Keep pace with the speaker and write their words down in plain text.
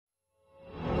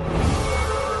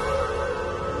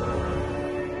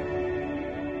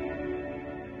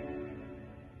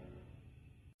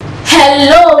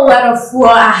lot of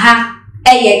aha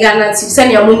Ghana to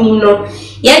send your money no.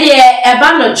 Yeah, a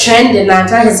banner trend na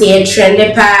try to say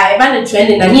trend pa, a banner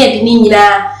trend na near the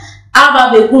nina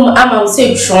aba be boom ama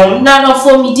say tron na no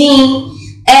for me din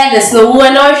there's no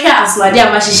one or as my dear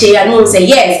mashe ya no say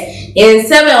yes in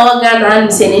 7 organ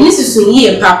and say ni susun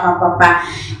ye papa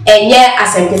enye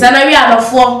asemkesa na wi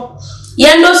adofo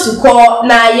ye no suko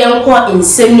na ye nko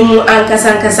nsemu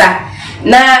ankasa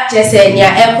na chese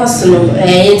nya ekoso no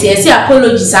enti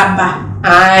apologies aba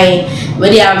I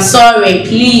I'm sorry,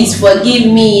 please forgive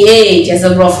me. Just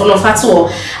a rough no fatu.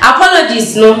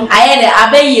 Apologies, no. I had a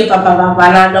abe papa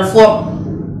na for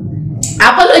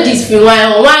apologies for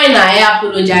why na I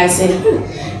apologize. And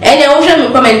I wish me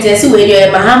comment see where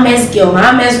you Mahama's girl,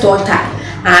 Mahama's daughter.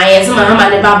 Yes, Mahama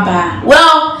the baba.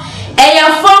 Well,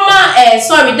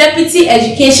 former Deputy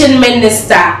Education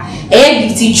Minister,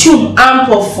 Gifty Chum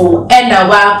Ampofo, and I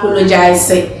will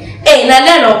apologize. Na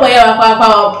then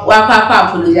wakwa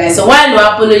apologize. So why no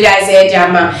apologize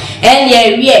jama? And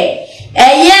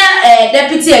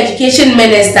Deputy Education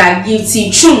Minister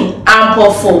Gifty Chum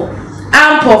Ampofo,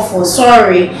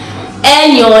 sorry.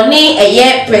 And your name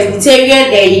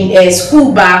Presbyterian in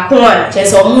school back one,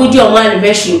 just on Moody on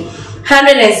anniversary,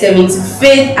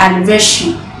 175th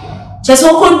anniversary. Just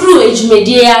what could do age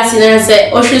media and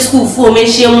say Ocean School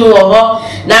formation more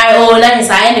na his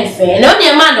INFA. And only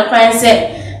a man of crime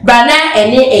said Bana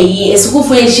a school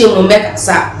for a make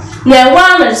sa. Now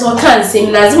one is all can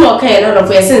sing Nazimo can out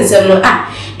of your sense of no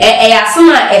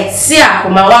summer at Sia,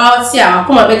 Kuma Wild Sia,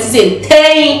 Kuma better say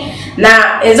Tay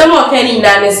na Ezomo Kenny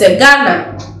Nan is a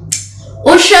Ghana.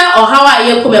 Usha or how are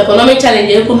you come economic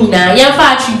challenge kumina yan fa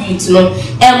attribute no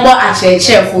and more actually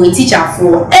chair for a teacher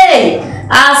for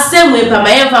same way pa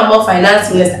my more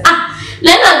finance minister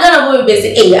then I gonna go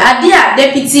basic adia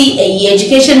deputy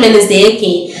education minister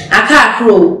aka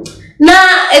crow na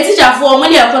a teacher for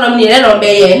money economy na no be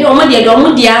ye ni omo de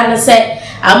na say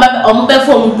omo be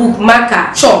form book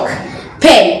marker chalk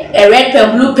pen a red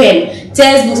pen blue pen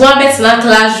textbooks one bet in our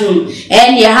classroom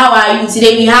and how are you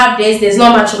today? We have there's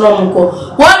not much wrong.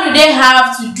 What do they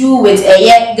have to do with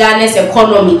Ghana's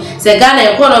economy? The Ghana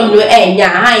economy no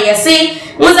you see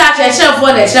once I check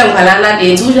for the sham kalana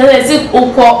day to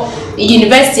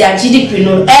university and GDP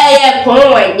no na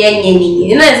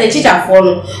is a teacher for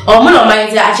no or mono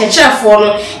mind I check for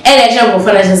no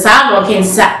for no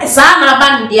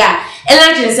band there. And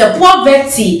I say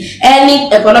poverty,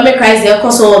 any economic crisis,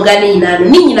 cause of Ghana,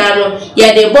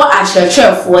 yeah, they bought a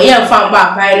church for young farm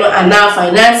back and now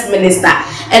finance minister,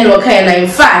 and okay, in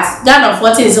fact, Ghana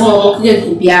 14 is more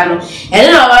piano, and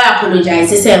then I apologize.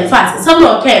 They say, in fact, some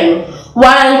okay,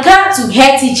 one got to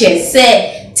head teachers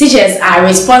say teachers are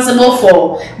responsible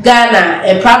for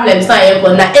Ghana problems.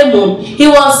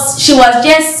 She was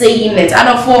just saying it,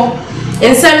 and for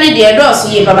in suddenly the adults,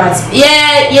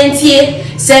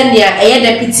 send a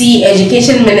deputy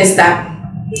education minister.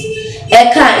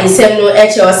 Eka Insemno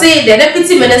Echo say the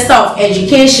deputy minister of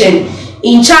education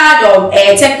in charge of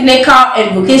technical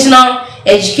and vocational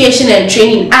education and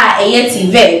training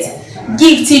vet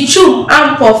Gifty Chum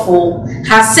Ampofo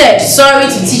has said sorry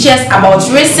to teachers about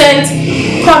recent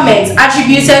comments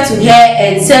attributed to her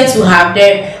and said to have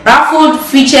the ruffled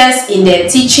features in their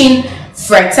teaching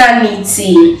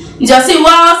fraternity. Just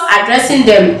whilst addressing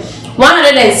them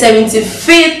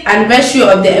 175th anniversary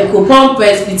of the Ekopon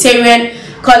Presbyterian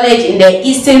College in the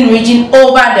Eastern region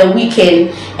over the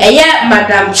weekend.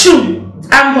 Madam Chum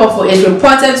Ampofo is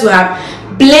reported to have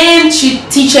blamed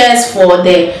teachers for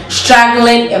the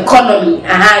struggling economy.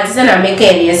 This is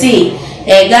American. You see,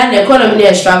 Ghana economy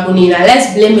is struggling.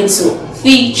 Let's blame it to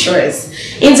features.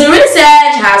 Into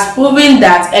research has proven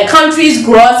that a country's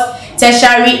gross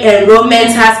tertiary enrollment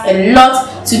has a lot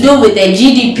to do with the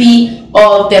GDP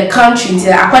of the country.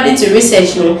 According to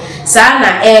research,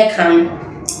 Sana Aircam,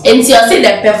 and you see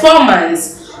the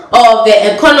performance of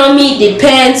the economy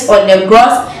depends on the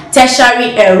gross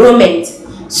tertiary enrollment.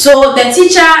 So the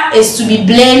teacher is to be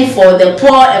blamed for the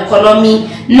poor economy,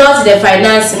 not the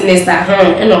finance minister.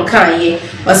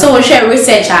 But so we share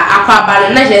research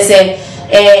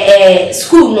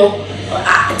school no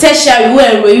tertiary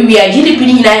where we are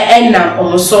GDP na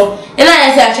also. And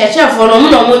I say a church for no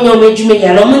mejume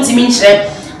no muntimi nkyere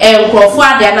enkrofo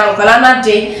ade na nkwala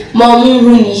de mo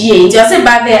ye just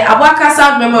about the Abwaka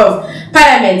South member of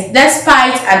parliament,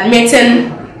 despite admitting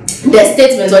the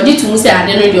statements or to say I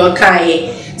don't know the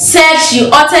said she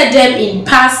uttered them in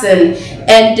person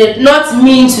and did not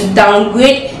mean to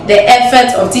downgrade the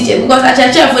effort of teachers, because a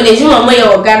church for the human way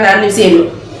of Ghana and say no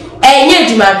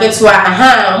juma petwa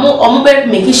mo be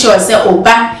make sure say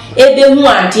oba ebe hu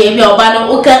ade ebe oba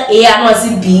no oka no si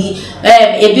bi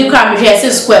ebi kwa me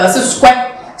hwe square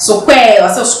square or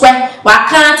so square. Why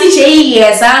can't teacher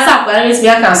yes, as I can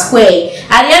square.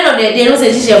 At the end of the day, no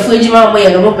teacher for Jima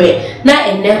way no more. Now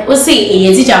and then we say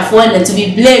a teacher for to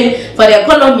be blamed for the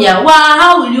economy. Wow,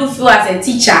 how will you feel as a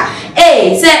teacher?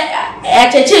 Hey, say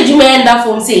at a change you may end up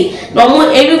from say no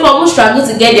more every common struggle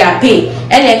to get their pay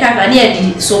and they can't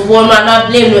near so one not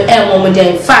blame no moment.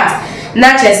 In fact,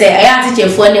 not just say I have teacher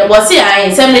for them was here I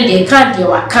assembly they can't do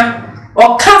what can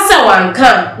or cancer one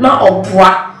can not or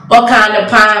bois or can a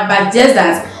pan but just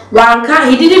that one can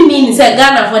he didn't mean say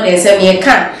Ghana for the same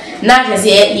can not just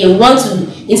say you want to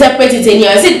interpret it in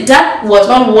here. I said that was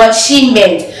not what she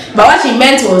meant, but what she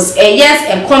meant was a yes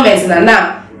and comment and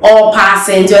now. Or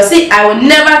passing. You see, I will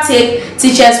never take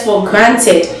teachers for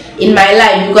granted in my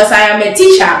life because I am a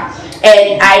teacher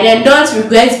and I then don't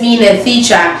regret being a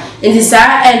teacher. And this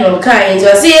and no kind.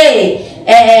 You see,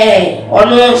 oh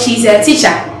no, she's a teacher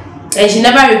and she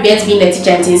never regrets being a teacher.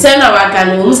 And so now I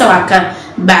can,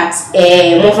 but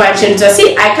more function. You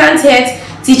see, I can't hurt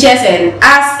teachers and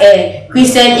ask a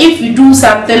Christian if you do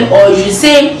something or you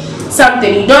say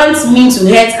something, you don't mean to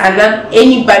hurt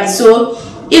anybody. So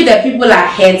if the people are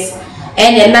hurt,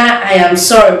 and then now I am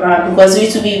sorry, because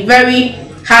it will be very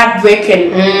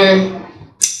heartbreaking.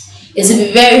 It will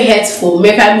be very hurtful.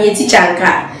 Make me a teacher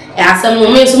and some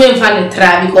moments when fun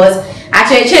try because I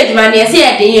change man. Yes,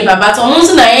 yeah, they but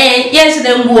almost na yes,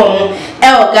 them go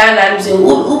Ghana and say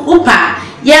upa.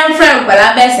 Young friend, but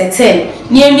I best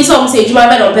 10. Near me, some say you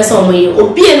might be on person way.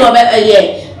 Or be no better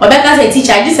year. Or better say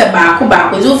teacher, this a back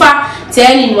with over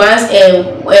 10 in once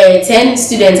 10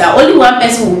 students are only one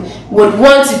person would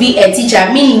want to be a teacher,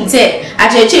 meaning say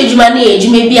at a change money age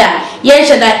maybe yes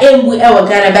that our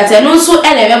Ghana but and also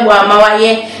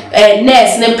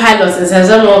nurse and pilots and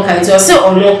so kinds of so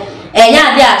or no and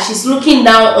yeah there she's looking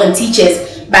down on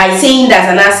teachers by saying that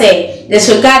and I say the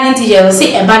regarding teacher will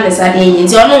say a balance at the end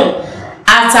so no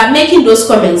after making those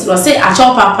comments will say a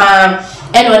chop papa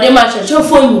and or they match your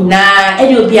phone na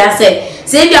and you'll be a say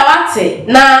say be a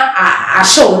na a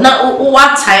show na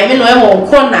what time and no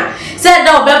corner said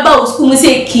that Baba school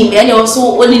say Kim and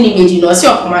also only image you know see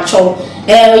of my show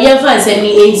young fans send me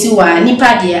 81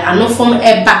 nipa there and no from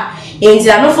eba and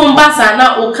no from basa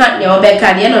na o can't near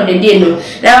Becca the end of the day no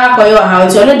now for your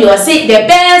house you know they will say the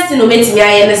best no make me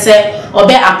I say or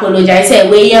be apologize say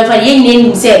we young fan you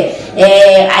name say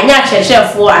anya church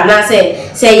for and I say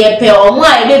ye pay or more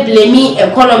I be blame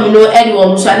economy no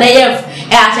anyone so na ye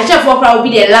church for will be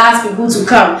the last people to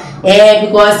come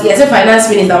because yes, a finance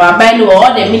minister are buying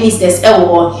all the ministers and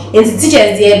the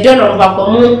teachers they don't know what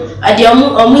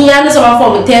some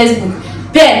form of textbook,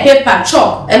 pen, paper,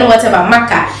 chalk, and whatever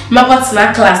marker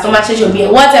snack class, no matter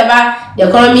whatever the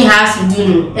economy has to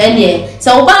do. And yeah,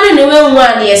 so Obano the way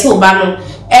one yes, Obano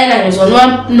and I was on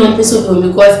one non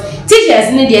because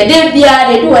teachers need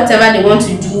they do whatever they want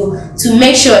to do to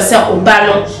make sure so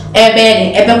Obano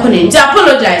to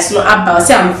apologize no about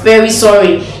say I'm very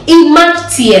sorry in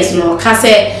much tears no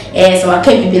case so I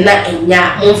can't be na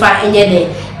enya monfa enye de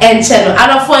enche no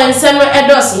adofo ensem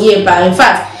edos ye ba in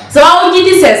fact so I will give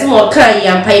this as more kan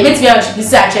yam pa yebetimi a should be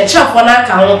say a church for na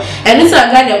ka ho enu so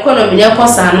aga the economy na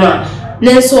ekosa no a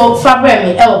nenso fabre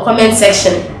me e comment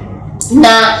section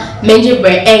na menje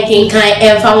bre enkinkan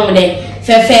emfa ho de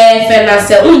fe na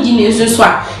se unji ni nso so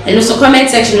a enu so comment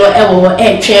section no e wo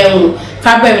twen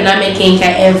fabre na making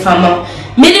kan emfa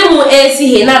minimum AC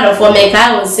he na do for make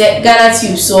I will say Ghana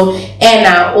tube so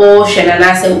na o hwe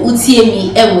na say utie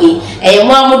mi ewe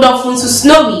mo amodofo nso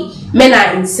snowy me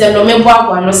na nsem no me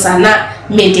boagwa no sana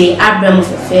me de abram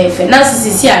fe na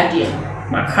sisi ade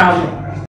makam